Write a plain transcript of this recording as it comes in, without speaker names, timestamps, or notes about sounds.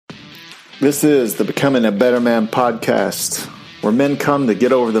This is the Becoming a Better Man podcast, where men come to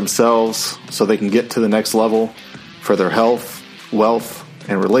get over themselves so they can get to the next level for their health, wealth,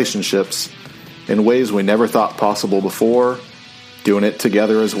 and relationships in ways we never thought possible before, doing it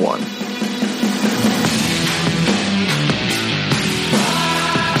together as one.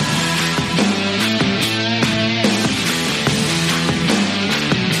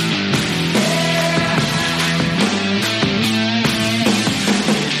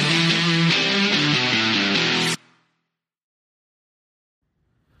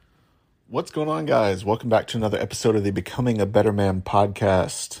 What's going on, guys? Welcome back to another episode of the Becoming a Better Man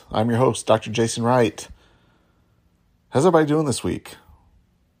podcast. I'm your host, Dr. Jason Wright. How's everybody doing this week?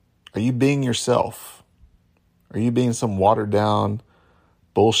 Are you being yourself? Are you being some watered down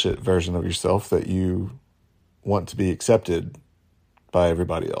bullshit version of yourself that you want to be accepted by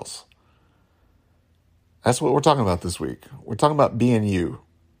everybody else? That's what we're talking about this week. We're talking about being you.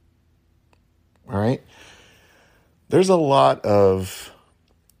 All right? There's a lot of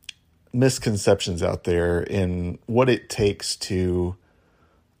misconceptions out there in what it takes to,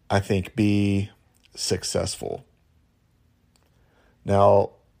 I think, be successful. Now,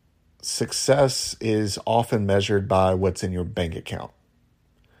 success is often measured by what's in your bank account.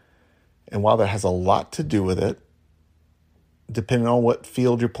 And while that has a lot to do with it, depending on what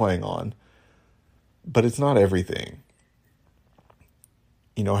field you're playing on, but it's not everything.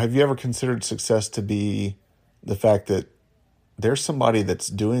 You know, have you ever considered success to be the fact that there's somebody that's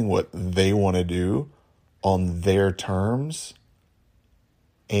doing what they want to do on their terms,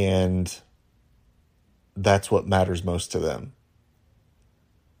 and that's what matters most to them?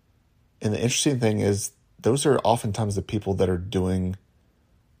 And the interesting thing is, those are oftentimes the people that are doing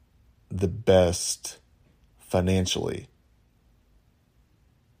the best financially.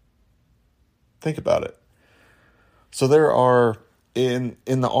 Think about it. So there are, in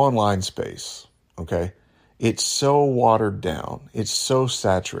the online space, okay, it's so watered down. It's so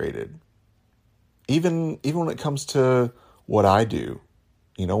saturated. Even when it comes to what I do,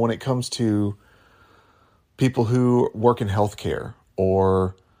 you know, when it comes to people who work in healthcare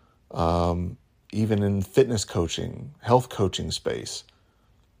or even in fitness coaching, health coaching space,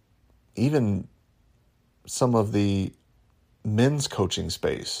 even some of the men's coaching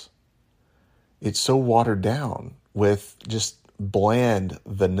space, it's so watered down with just bland,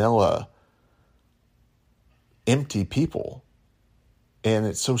 vanilla, empty people. And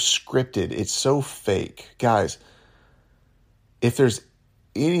it's so scripted. It's so fake. Guys, if there's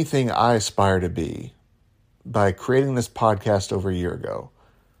anything I aspire to be by creating this podcast over a year ago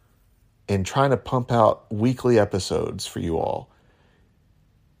and trying to pump out weekly episodes for you all,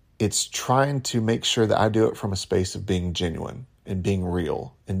 it's trying to make sure that I do it from a space of being genuine and being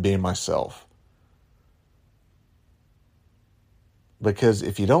real and being myself. Because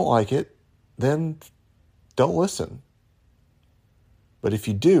if you don't like it, then don't listen. But if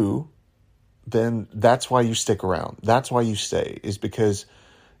you do, then that's why you stick around. That's why you stay, is because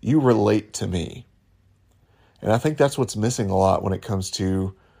you relate to me. And I think that's what's missing a lot when it comes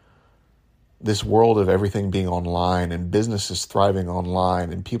to this world of everything being online and businesses thriving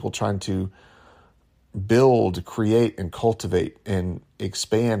online and people trying to build, create, and cultivate and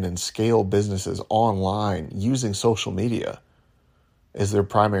expand and scale businesses online using social media as their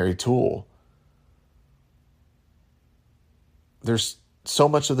primary tool. There's so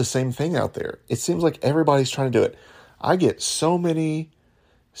much of the same thing out there. It seems like everybody's trying to do it. I get so many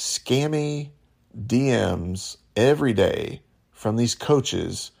scammy DMs every day from these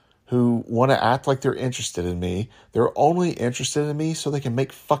coaches who want to act like they're interested in me. They're only interested in me so they can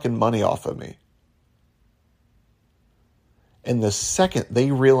make fucking money off of me. And the second they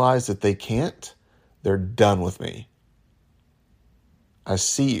realize that they can't, they're done with me. I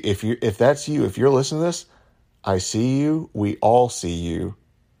see, if that's you, if you're listening to this, I see you. We all see you.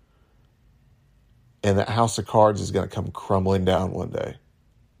 And that house of cards is going to come crumbling down one day.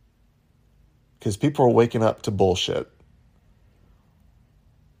 Because people are waking up to bullshit.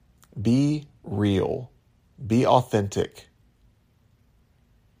 Be real. Be authentic.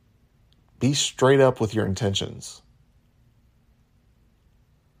 Be straight up with your intentions.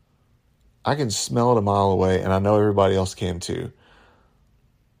 I can smell it a mile away, and I know everybody else can too.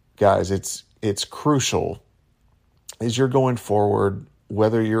 Guys, it's crucial as you're going forward,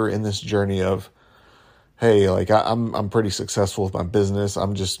 whether you're in this journey of, hey, like I'm pretty successful with my business,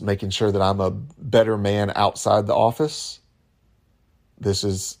 I'm just making sure that I'm a better man outside the office. This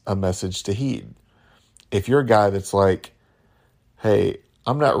is a message to heed. If you're a guy that's like, hey,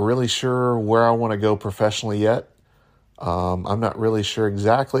 I'm not really sure where I want to go professionally yet. I'm not really sure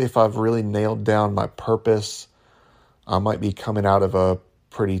exactly if I've really nailed down my purpose. I might be coming out of a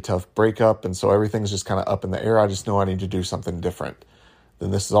pretty tough breakup, and so everything's just kind of up in the air. I just know I need to do something different. Then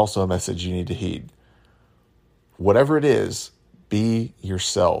this is also a message you need to heed. Whatever it is, be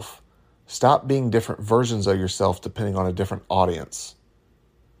yourself. Stop being different versions of yourself depending on a different audience.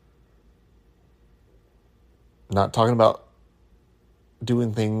 I'm not talking about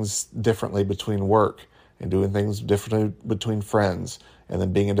doing things differently between work and doing things differently between friends and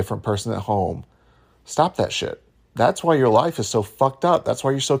then being a different person at home. Stop that shit. That's why your life is so fucked up. That's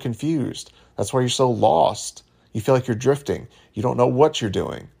why you're so confused. That's why you're so lost. You feel like you're drifting. You don't know what you're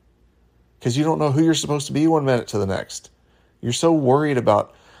doing because you don't know who you're supposed to be 1 minute to the next. You're so worried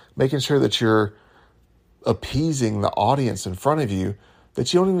about making sure that you're appeasing the audience in front of you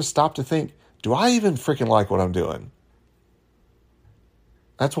that you don't even stop to think, do I even freaking like what I'm doing?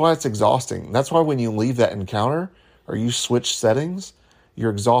 That's why it's exhausting. That's why when you leave that encounter or you switch settings, you're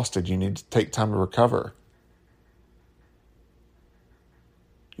exhausted. You need to take time to recover.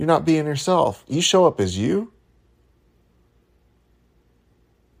 You're not being yourself. You show up as you,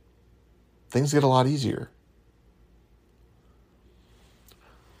 things get a lot easier.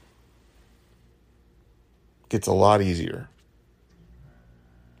 Gets a lot easier.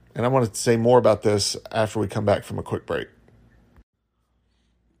 And I want to say more about this after we come back from a quick break.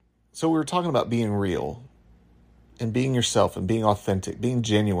 So we were talking about being real and being yourself and being authentic, being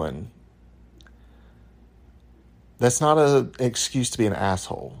genuine. That's not an excuse to be an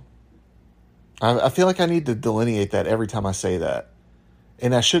asshole. I feel like I need to delineate that every time I say that.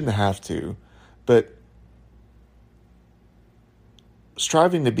 And I shouldn't have to. But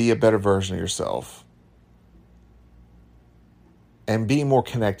striving to be a better version of yourself and being more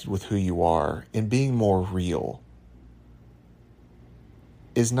connected with who you are and being more real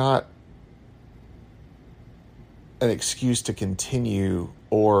is not an excuse to continue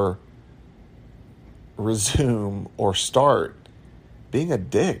or resume or start being a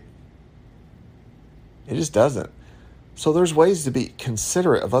dick. It just doesn't. So there's ways to be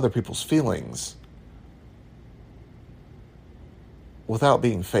considerate of other people's feelings without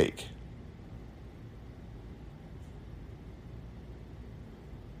being fake.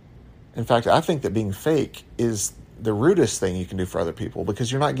 In fact, I think that being fake is the rudest thing you can do for other people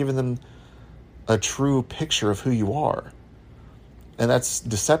because you're not giving them a true picture of who you are. And that's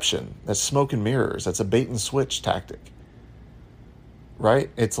deception. That's smoke and mirrors. That's a bait and switch tactic. Right?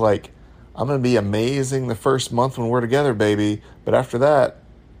 It's like, I'm going to be amazing the first month when we're together, baby. But after that,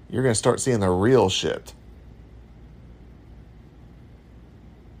 you're going to start seeing the real shit.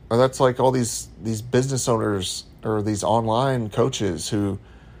 Or that's like all these business owners or these online coaches who,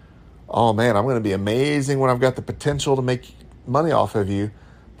 oh man, I'm going to be amazing when I've got the potential to make money off of you.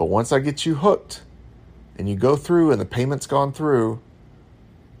 But once I get you hooked and you go through and the payment's gone through,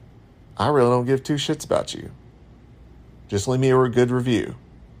 I really don't give two shits about you. Just leave me a good review.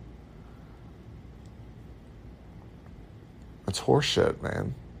 It's horseshit,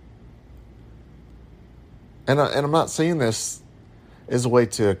 man. And I'm not saying this as a way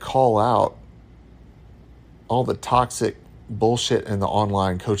to call out all the toxic bullshit in the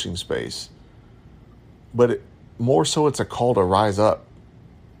online coaching space. But more so it's a call to rise up.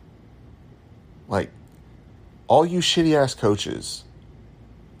 Like, all you shitty ass coaches,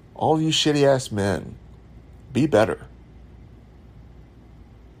 all you shitty ass men, be better.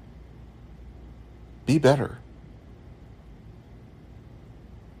 Be better.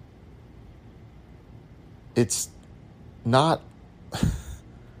 It's not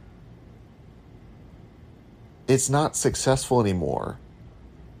it's not successful anymore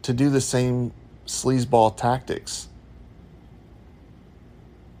to do the same sleazeball tactics.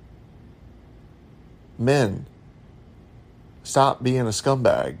 Men, stop being a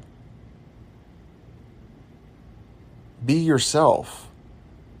scumbag. Be yourself.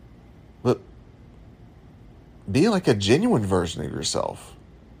 But be like a genuine version of yourself.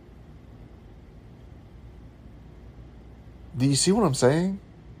 Do you see what I'm saying?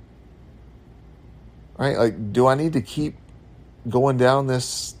 Right? Like, do I need to keep going down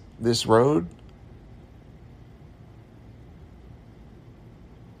this road?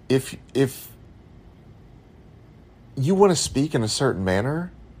 If you want to speak in a certain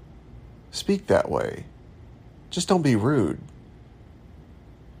manner, speak that way. Just don't be rude.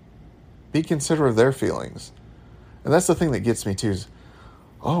 Be considerate of their feelings. And that's the thing that gets me too is,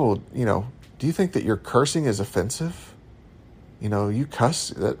 do you think that your cursing is offensive? You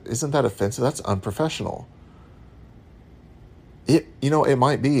cuss, isn't that offensive? That's unprofessional. It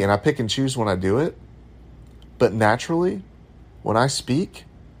might be, and I pick and choose when I do it, but naturally, when I speak,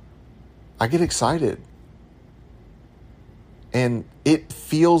 I get excited. And it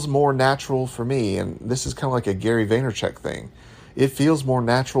feels more natural for me, and this is kind of like a Gary Vaynerchuk thing. It feels more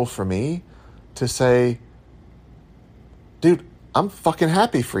natural for me to say, dude, I'm fucking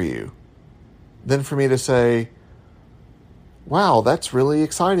happy for you, than for me to say, wow, that's really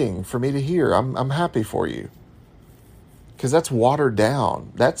exciting for me to hear. I'm happy for you. Because that's watered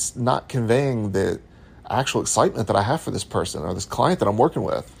down. That's not conveying the actual excitement that I have for this person or this client that I'm working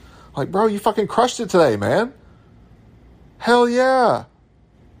with. Like, bro, you fucking crushed it today, man. Hell yeah.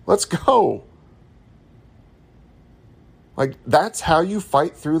 Let's go. Like, that's how you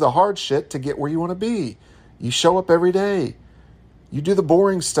fight through the hard shit to get where you want to be. You show up every day. You do the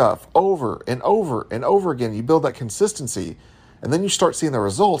boring stuff over and over and over again. You build that consistency. And then you start seeing the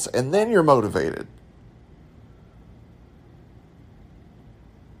results. And then you're motivated.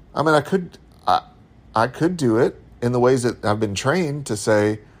 I mean, I could do it in the ways that I've been trained to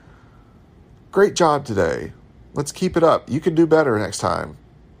say, great job today. Let's keep it up. You can do better next time.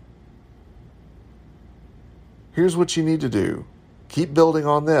 Here's what you need to do. Keep building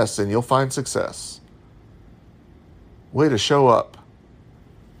on this and you'll find success. Way to show up.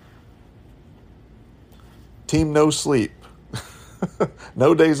 Team no sleep.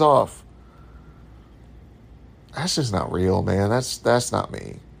 No days off. That's just not real, man. That's not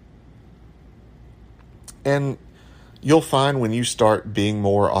me. And you'll find when you start being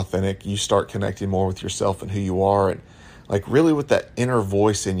more authentic, you start connecting more with yourself and who you are, and like really what that inner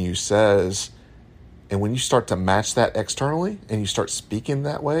voice in you says. And when you start to match that externally and you start speaking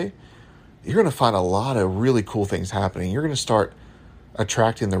that way, you're going to find a lot of really cool things happening. You're going to start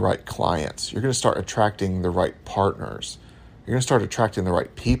attracting the right clients. You're going to start attracting the right partners. You're going to start attracting the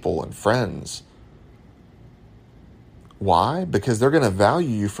right people and friends. Why? Because they're going to value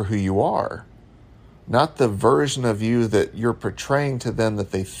you for who you are. Not the version of you that you're portraying to them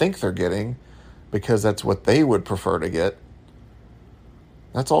that they think they're getting because that's what they would prefer to get.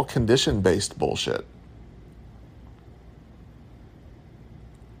 That's all condition-based bullshit.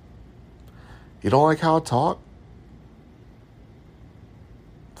 You don't like how I talk?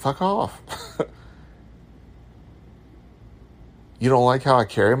 Fuck off. You don't like how I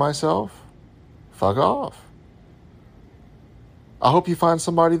carry myself? Fuck off. I hope you find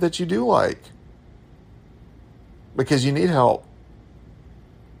somebody that you do like. Because you need help.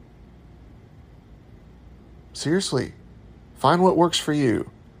 Seriously. Find what works for you.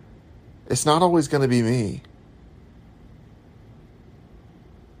 It's not always going to be me.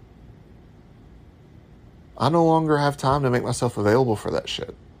 I no longer have time to make myself available for that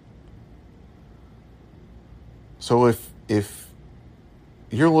shit. So if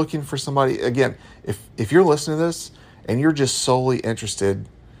you're looking for somebody, again, if you're listening to this and you're just solely interested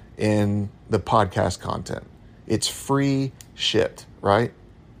in the podcast content, it's free shit, right?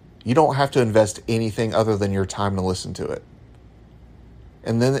 You don't have to invest anything other than your time to listen to it.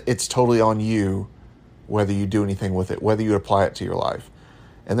 And then it's totally on you whether you do anything with it, whether you apply it to your life.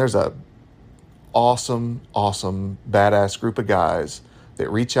 And there's a awesome, badass group of guys that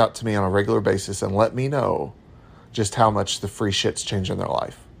reach out to me on a regular basis and let me know just how much the free shit's changing their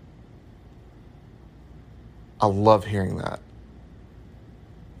life. I love hearing that.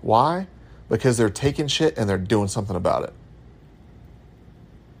 Why? Because they're taking shit and they're doing something about it.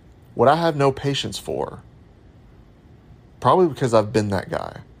 What I have no patience for, probably because I've been that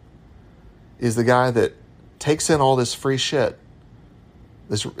guy, is the guy that takes in all this free shit.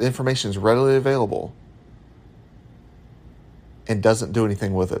 This information is readily available and doesn't do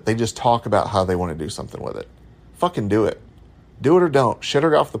anything with it. They just talk about how they want to do something with it. Fucking do it. Do it or don't. Shit or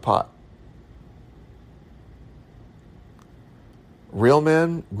get off the pot. Real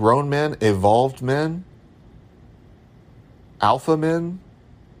men, grown men, evolved men, alpha men,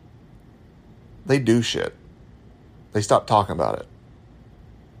 they do shit. They stop talking about it.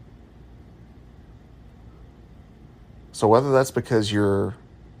 So whether that's because you're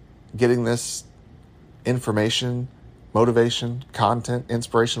getting this information, motivation, content,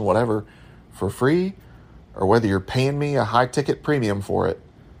 inspiration, whatever, for free, or whether you're paying me a high ticket premium for it,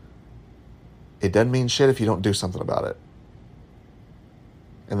 it doesn't mean shit if you don't do something about it.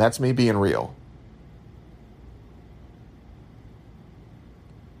 And that's me being real.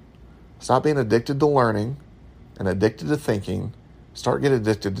 Stop being addicted to learning and addicted to thinking. Start getting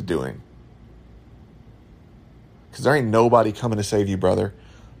addicted to doing. Because there ain't nobody coming to save you, brother.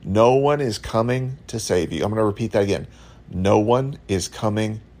 No one is coming to save you. I'm going to repeat that again. No one is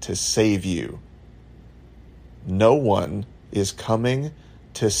coming to save you. No one is coming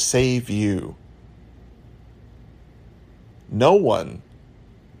to save you. No one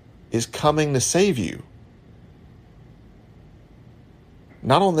is coming to save you.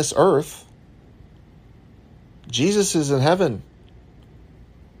 Not on this earth. Jesus is in heaven.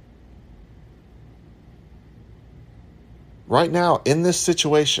 right now, in this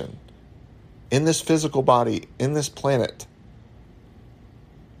situation, in this physical body, in this planet,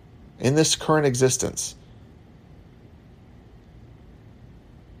 in this current existence,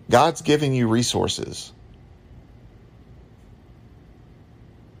 God's giving you resources.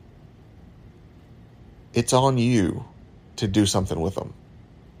 It's on you to do something with them.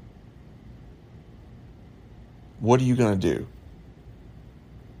 What are you going to do?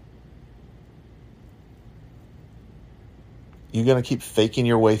 You going to keep faking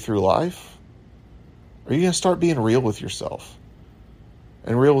your way through life? Or are you going to start being real with yourself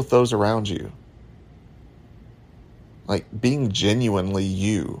and real with those around you? Like being genuinely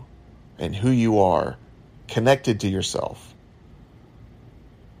you and who you are, connected to yourself.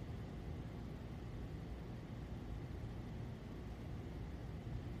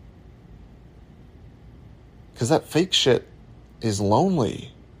 Because that fake shit is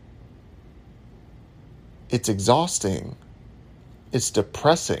lonely. It's exhausting. It's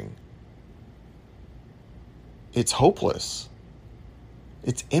depressing. It's hopeless.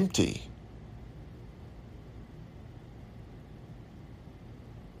 It's empty.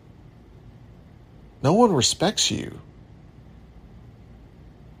 No one respects you.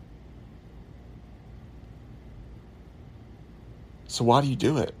 So why do you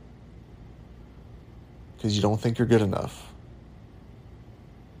do it? Because you don't think you're good enough.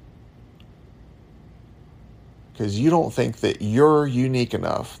 Because you don't think that you're unique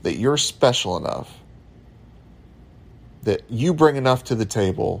enough, that you're special enough, that you bring enough to the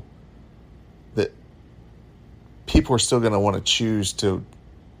table that people are still going to want to choose to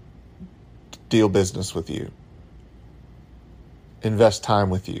deal business with you, invest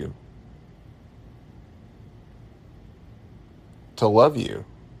time with you, to love you,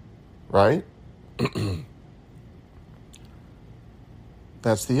 right?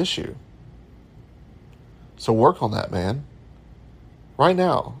 That's the issue. So work on that, man. Right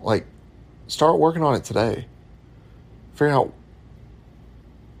now. Like, start working on it today. Figure out,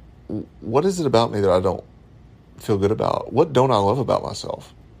 what is it about me that I don't feel good about? What don't I love about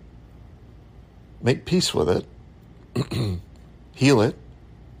myself? Make peace with it. Heal it.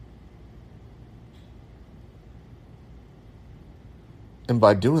 And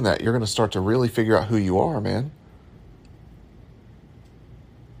by doing that, you're going to start to really figure out who you are, man.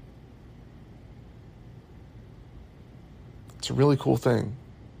 It's a really cool thing.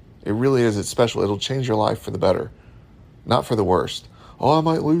 It really is. It's special. It'll change your life for the better, not for the worst. Oh, I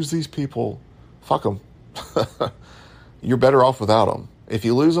might lose these people. Fuck them. You're better off without them. If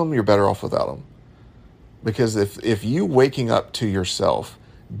you lose them, you're better off without them. Because if you waking up to yourself,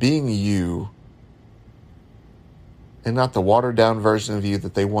 being you, and not the watered down version of you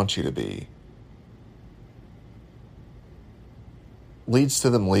that they want you to be, leads to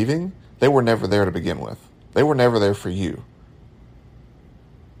them leaving, they were never there to begin with. They were never there for you.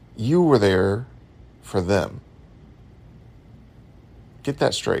 You were there for them. Get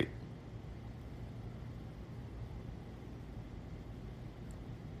that straight.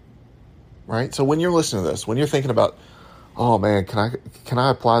 Right? So when you're listening to this, when you're thinking about, oh man, can I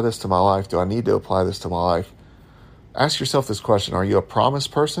apply this to my life? Do I need to apply this to my life? Ask yourself this question. Are you a promise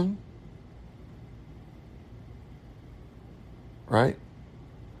person? Right?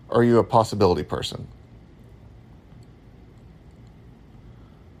 Or are you a possibility person?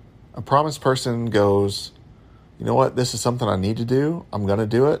 A promise person goes, you know what? This is something I need to do. I'm going to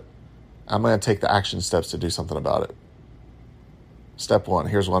do it. I'm going to take the action steps to do something about it. Step one,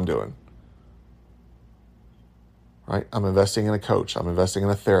 here's what I'm doing. Right? I'm investing in a coach. I'm investing in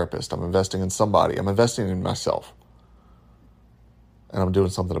a therapist. I'm investing in somebody. I'm investing in myself. And I'm doing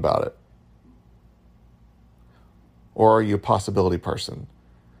something about it. Or are you a possibility person?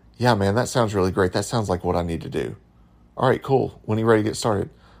 Yeah, man, that sounds really great. That sounds like what I need to do. All right, cool. When are you ready to get started?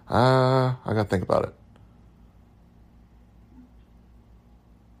 I got to think about it.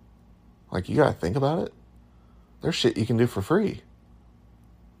 Like, you got to think about it? There's shit you can do for free.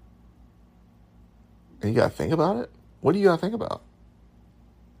 And you got to think about it? What do you got to think about?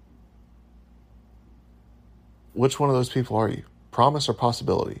 Which one of those people are you? Promise or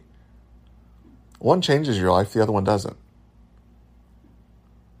possibility? One changes your life, the other one doesn't.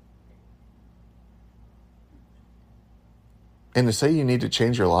 And to say you need to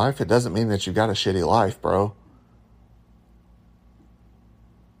change your life, it doesn't mean that you got a shitty life, bro.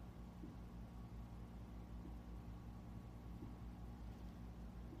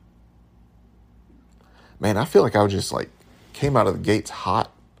 Man, I feel like I just came out of the gates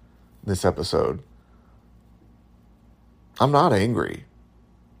hot this episode. I'm not angry.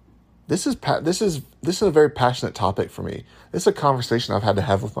 This is a very passionate topic for me. This is a conversation I've had to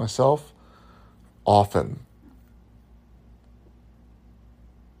have with myself often.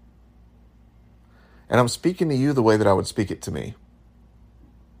 And I'm speaking to you the way that I would speak it to me.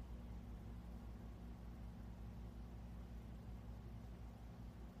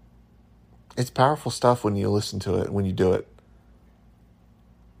 It's powerful stuff when you listen to it, when you do it.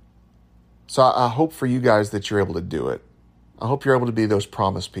 So I hope for you guys that you're able to do it. I hope you're able to be those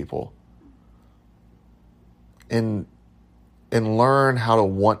promised people. And learn how to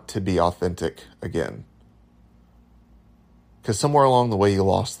want to be authentic again. Because somewhere along the way you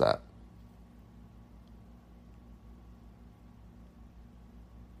lost that.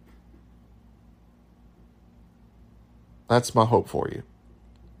 That's my hope for you.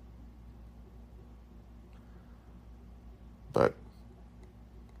 But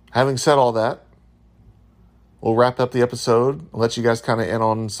having said all that, we'll wrap up the episode. I'll let you guys kind of in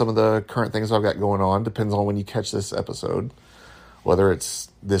on some of the current things I've got going on. Depends on when you catch this episode. Whether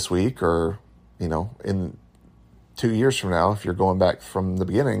it's this week or, in 2 years from now, if you're going back from the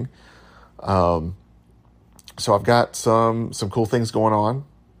beginning. So I've got some cool things going on,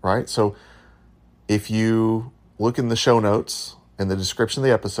 right? So if you look in the show notes, in the description of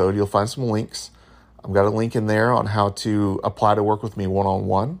the episode, you'll find some links. I've got a link in there on how to apply to work with me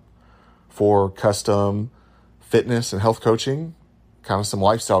one-on-one for custom fitness and health coaching, kind of some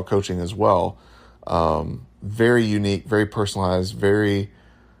lifestyle coaching as well. Very unique, very personalized, very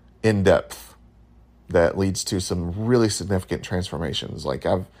in-depth, that leads to some really significant transformations. Like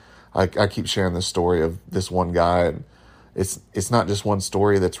I keep sharing this story of this one guy, and it's not just one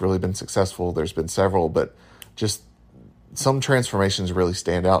story that's really been successful. There's been several, but just some transformations really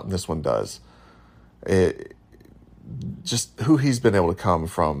stand out, and this one does. Just who he's been able to come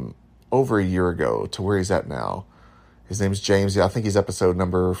from over a year ago to where he's at now. His name's James. I think he's episode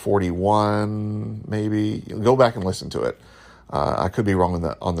number 41, maybe. Go back and listen to it. I could be wrong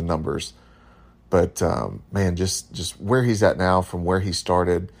on the numbers. But, man, just where he's at now from where he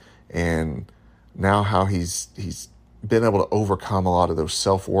started, and now how he's been able to overcome a lot of those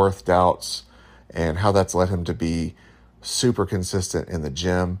self-worth doubts, and how that's led him to be super consistent in the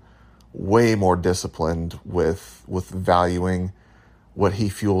gym, way more disciplined with valuing what he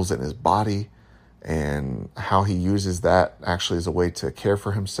fuels in his body, and how he uses that actually as a way to care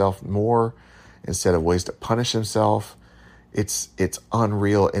for himself more instead of ways to punish himself. It's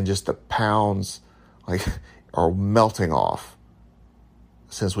unreal, and just the pounds are melting off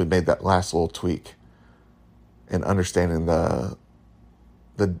since we made that last little tweak, and understanding the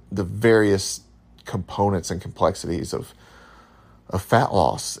various components and complexities of fat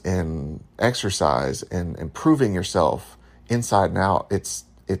loss and exercise and improving yourself inside and out. It's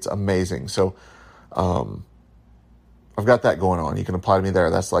amazing. So I've got that going on. You can apply to me there.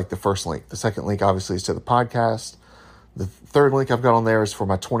 That's like the first link. The second link obviously is to the podcast. The third link I've got on there is for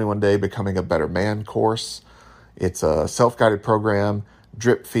my 21-day Becoming a Better Man course. It's a self-guided program,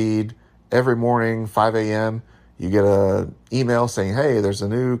 drip feed. Every morning, 5 a.m., you get an email saying, hey, there's a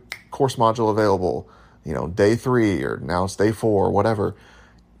new course module available, day 3, or now it's day 4, or whatever.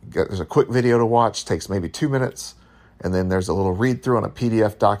 There's a quick video to watch, takes maybe 2 minutes. And then there's a little read through on a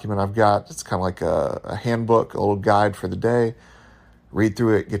PDF document I've got. It's kind of like a handbook, a little guide for the day. Read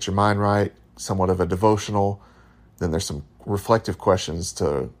through it, get your mind right, somewhat of a devotional. Then there's some reflective questions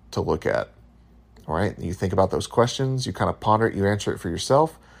to look at. All right, you think about those questions, you kind of ponder it, you answer it for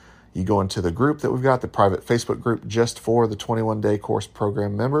yourself. You go into the group that we've got, the private Facebook group just for the 21-day course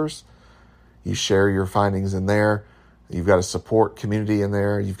program members. You share your findings in there. You've got a support community in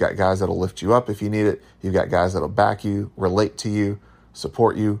there. You've got guys that'll lift you up if you need it. You've got guys that'll back you, relate to you,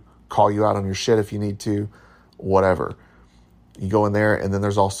 support you, call you out on your shit if you need to, whatever. You go in there, and then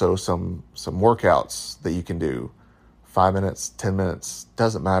there's also some workouts that you can do. 5 minutes, 10 minutes,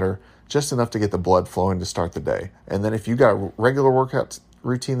 doesn't matter. Just enough to get the blood flowing to start the day. And then if you got a regular workout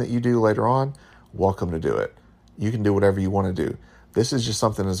routine that you do later on, welcome to do it. You can do whatever you want to do. This is just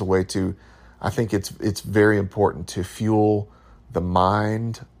something as a way to, I think it's very important to fuel the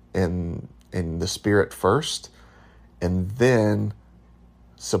mind and the spirit first, and then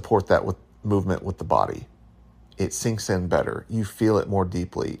support that with movement with the body. It sinks in better. You feel it more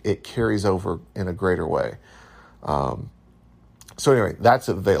deeply. It carries over in a greater way. So anyway, that's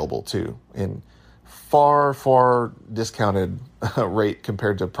available too in far, far discounted rate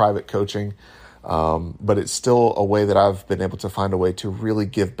compared to private coaching. But it's still a way that I've been able to find a way to really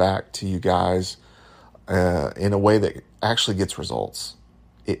give back to you guys in a way that actually gets results.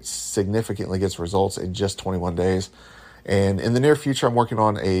 It significantly gets results in just 21 days. And in the near future, I'm working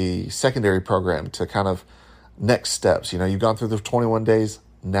on a secondary program to kind of next steps. You've gone through the 21 days,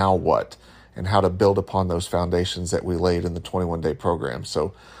 now what? And how to build upon those foundations that we laid in the 21-day program.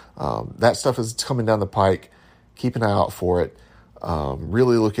 So that stuff is coming down the pike. Keep an eye out for it.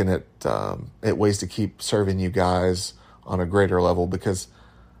 really looking at ways to keep serving you guys on a greater level, because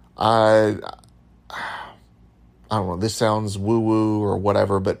I don't know, this sounds woo-woo or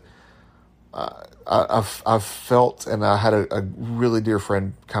whatever, but I've felt, and I had a really dear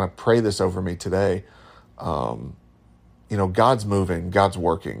friend kind of pray this over me today. God's moving, God's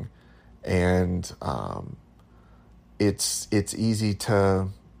working, and it's easy to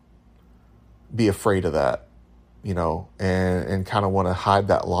be afraid of that, and kind of want to hide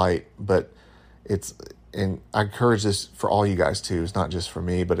that light. But and I encourage this for all you guys too. It's not just for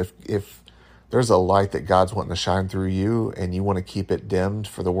me, but if there's a light that God's wanting to shine through you and you want to keep it dimmed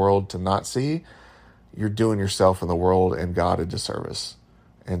for the world to not see, you're doing yourself and the world and God a disservice.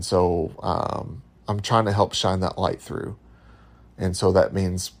 And so I'm trying to help shine that light through. And so that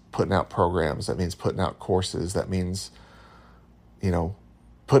means putting out programs. That means putting out courses. That means,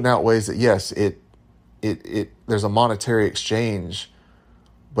 putting out ways that, yes, there's a monetary exchange,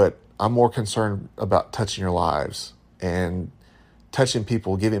 but I'm more concerned about touching your lives and touching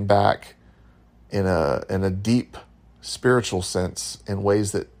people, giving back in a deep spiritual sense in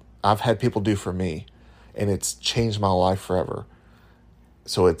ways that I've had people do for me, and it's changed my life forever.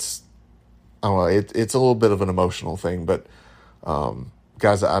 So it's a little bit of an emotional thing, but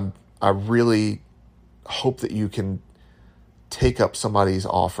guys, I really hope that you can take up somebody's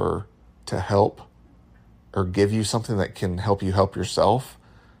offer to help or give you something that can help you help yourself,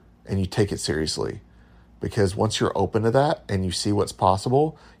 and you take it seriously. Because once you're open to that and you see what's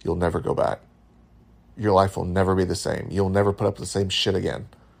possible, you'll never go back. Your life will never be the same. You'll never put up the same shit again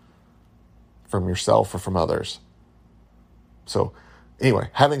from yourself or from others. So anyway,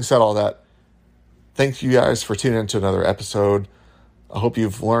 having said all that, thank you guys for tuning into another episode. I hope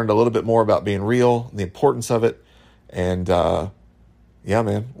you've learned a little bit more about being real, the importance of it. And yeah,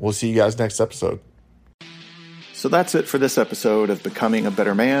 man, we'll see you guys next episode. So that's it for this episode of Becoming a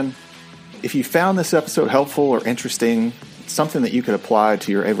Better Man. If you found this episode helpful or interesting, something that you could apply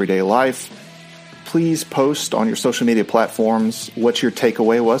to your everyday life, please post on your social media platforms what your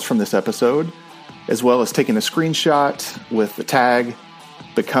takeaway was from this episode, as well as taking a screenshot with the tag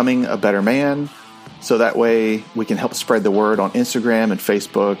Becoming a Better Man, so that way we can help spread the word on Instagram and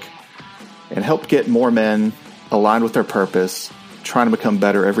Facebook and help get more men aligned with their purpose, trying to become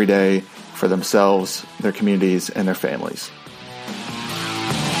better every day for themselves, their communities, and their families.